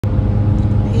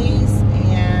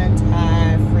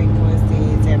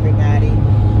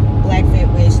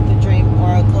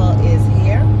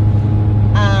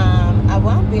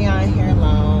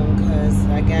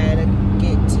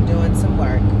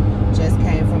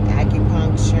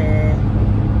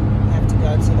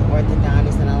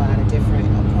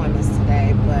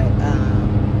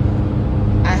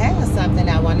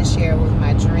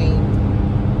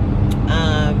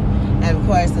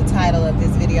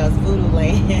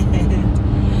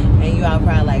you all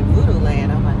probably like Voodoo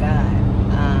Land. Oh my God.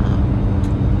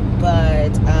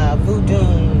 But Voodoo,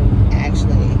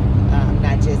 actually,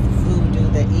 not just voodoo,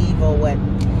 the evil, what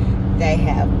they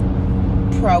have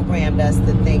programmed us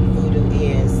to think voodoo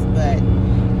is, but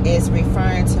it's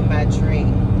referring to my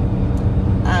dream.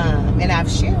 And I've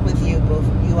shared with you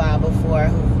all before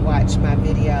who've watched my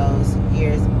videos a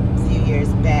few years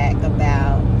back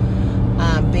about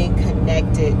being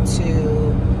connected to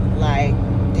like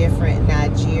different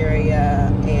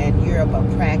Nigeria and Yoruba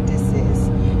practices,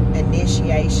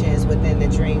 initiations within the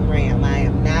dream realm. I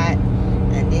am not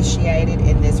initiated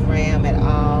in this realm at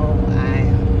all. I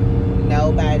am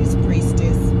nobody's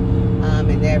priestess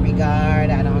in that regard.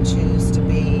 I don't choose to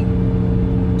be.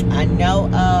 I know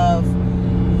of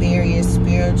various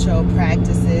spiritual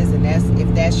practices, and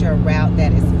if that's your route,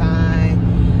 that is fine.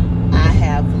 I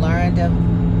have learned of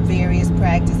various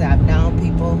practices. I've known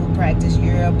people who practice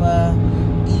Yoruba,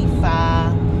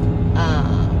 Ifa,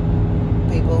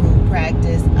 people who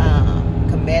practice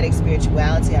Kemetic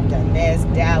spirituality. I've done this,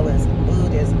 Taoism,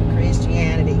 Buddhism,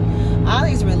 Christianity. All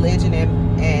these religion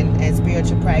and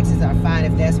spiritual practices are fine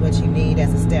if that's what you need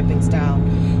as a stepping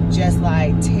stone. Just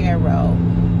like tarot,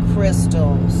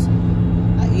 crystals,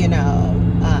 you know,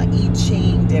 I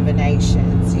Ching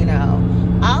divinations, you know.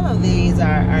 All of these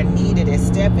are needed as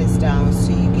stepping stones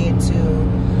till you get to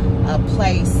a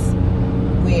place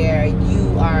where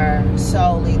you are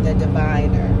solely the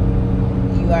diviner.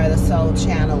 You are the soul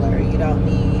channeler. You don't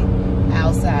need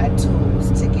outside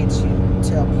tools to get you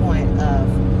to a point of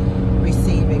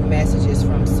receiving messages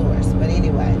from source. But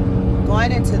anyway,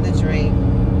 going into the dream,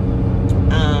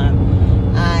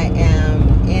 I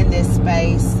am in this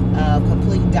space of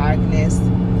complete darkness,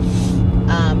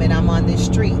 and I'm on this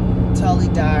street, totally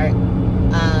dark.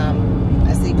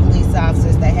 I see police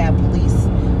officers. They have police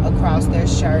across their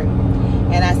shirt,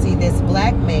 and I see this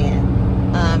black man.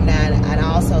 And I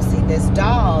also see this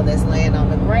doll that's laying on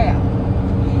the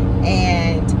ground.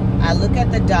 And I look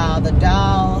at the doll. The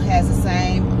doll has the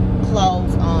same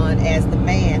clothes on as the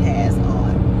man has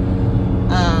on.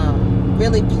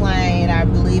 Really plain. I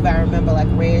believe I remember like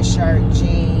red shirt,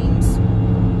 jeans,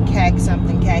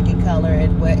 khaki color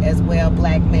as well,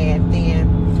 black man, thin.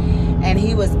 And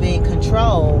he was being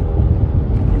controlled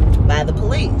by the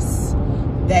police.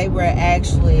 They were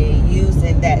actually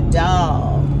using that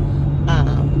doll,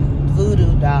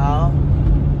 voodoo doll,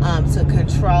 to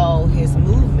control his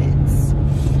movements.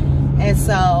 And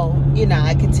so, you know,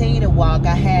 I continued to walk.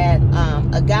 I had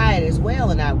a guide as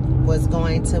well, and I was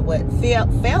going to what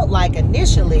felt like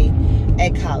initially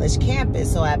a college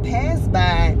campus. So I passed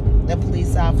by the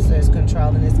police officers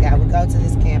controlling this guy. We go to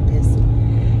this campus,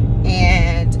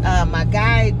 and my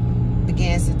guide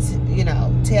begins to, you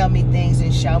know, tell me things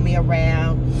and show me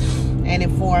around and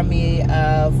inform me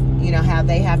of, you know, how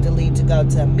they have to leave to go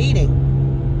to a meeting.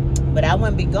 But I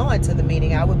wouldn't be going to the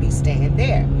meeting. I would be staying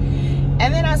there.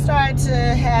 And then I started to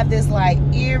have this like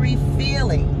eerie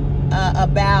feeling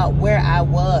about where I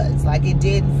was. Like it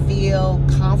didn't feel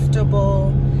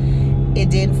comfortable. It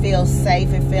didn't feel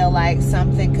safe. It felt like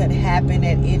something could happen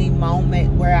at any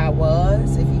moment where I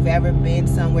was. If you've ever been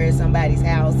somewhere at somebody's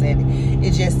house and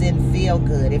it just didn't feel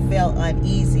good. It felt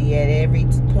uneasy at every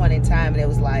point in time. And it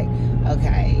was like,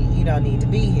 okay, you don't need to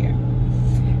be here.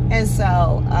 And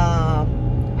so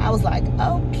I was like,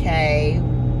 okay,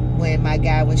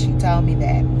 when she told me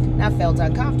that. And I felt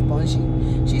uncomfortable.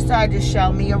 And she started to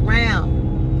show me around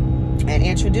and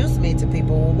introduced me to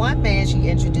people. Well, one man she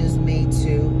introduced me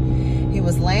to, he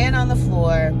was laying on the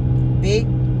floor, big,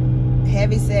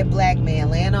 heavy-set black man,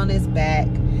 laying on his back.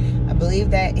 I believe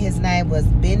that his name was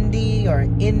Bindi or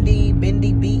Indy,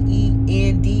 Bindi,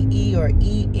 B-E-N-D-E or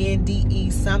E-N-D-E,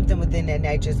 something within that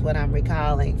nature is what I'm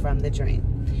recalling from the dream.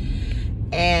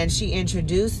 And she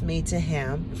introduced me to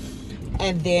him.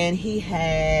 And then he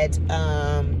had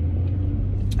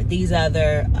these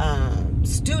other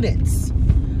students.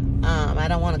 I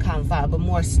don't want to call them five, but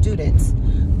more students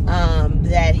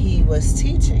that he was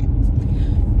teaching.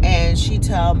 And she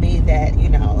told me that, you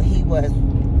know, he was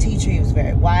a teacher. He was a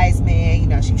very wise man. You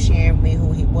know, she was sharing with me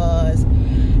who he was.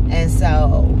 And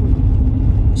so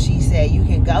she said, you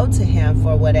can go to him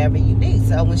for whatever you need.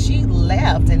 So when she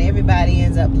left and everybody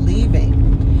ends up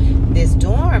leaving this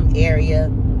dorm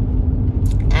area,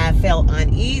 I felt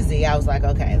uneasy. I was like,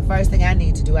 okay, the first thing I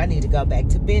need to do, I need to go back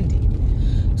to Bindi.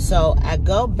 So I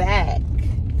go back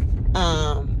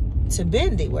to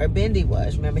Bindi, where Bindi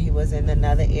was. Remember, he was in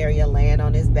another area laying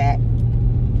on his back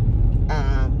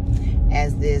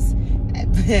as this,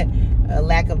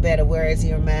 lack of better words,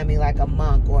 he reminded me like a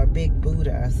monk or a big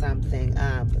Buddha or something.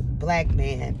 Black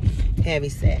man, heavy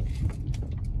set.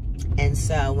 And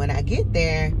so when I get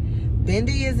there,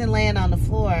 Bendy isn't laying on the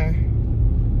floor.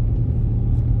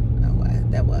 Oh,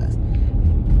 what that was.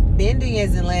 Bendy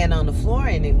isn't laying on the floor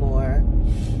anymore.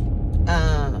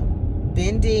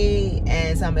 Bendy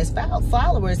and some of his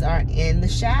followers are in the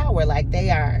shower, like they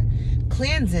are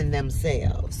cleansing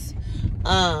themselves.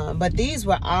 But these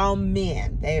were all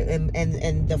men.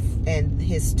 And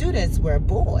his students were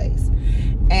boys,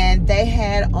 and they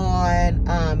had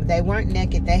on. They weren't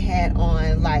naked. They had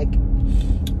on like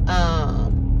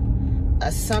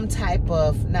some type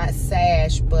of, not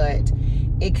sash, but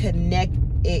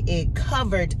it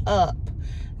covered up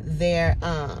their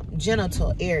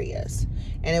genital areas,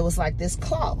 and it was like this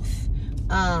cloth,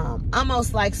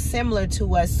 almost like similar to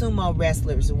what sumo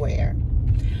wrestlers wear.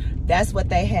 That's what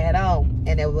they had on,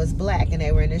 and it was black, and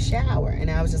they were in the shower,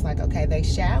 and I was just like, okay, they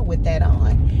showered with that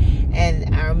on.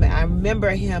 And I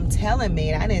remember him telling me,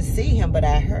 and I didn't see him, but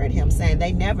I heard him saying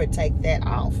they never take that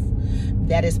off.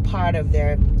 That is part of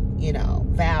their, you know,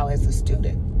 vow as a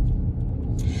student.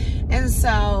 And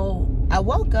so I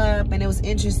woke up, and it was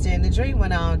interesting. The dream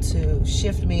went on to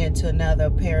shift me into another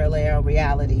parallel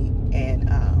reality, and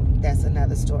that's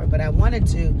another story. But I wanted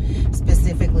to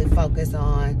specifically focus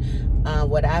on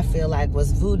what I feel like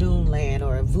was voodoo land,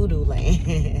 or a voodoo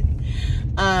land,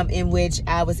 in which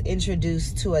I was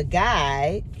introduced to a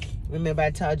guy. Remember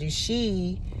I told you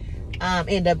she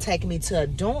ended up taking me to a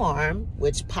dorm,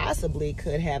 which possibly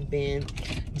could have been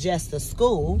just a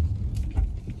school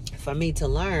for me to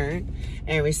learn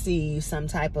and receive some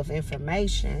type of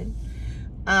information.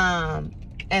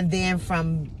 And then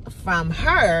from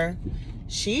her,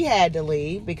 she had to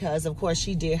leave because, of course,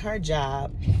 she did her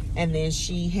job. And then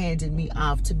she handed me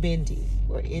off to Bendy,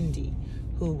 or Indy,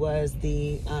 who was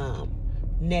the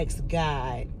next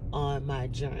guide on my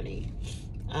journey,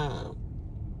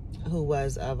 who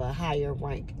was of a higher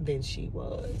rank than she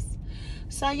was.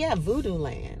 So yeah, voodoo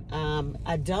land.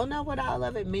 I don't know what all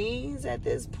of it means at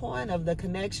this point, of the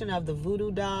connection of the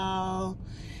voodoo doll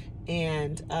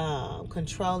and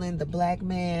controlling the black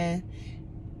man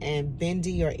and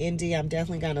Bendy or Indy. I'm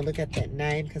definitely going to look at that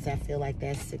name because I feel like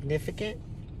that's significant.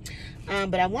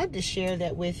 But I wanted to share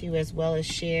that with you, as well as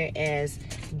share as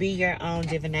be your own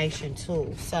divination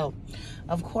tool. So,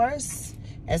 of course,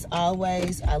 as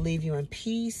always, I leave you in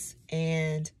peace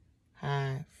and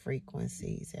high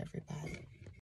frequencies, everybody.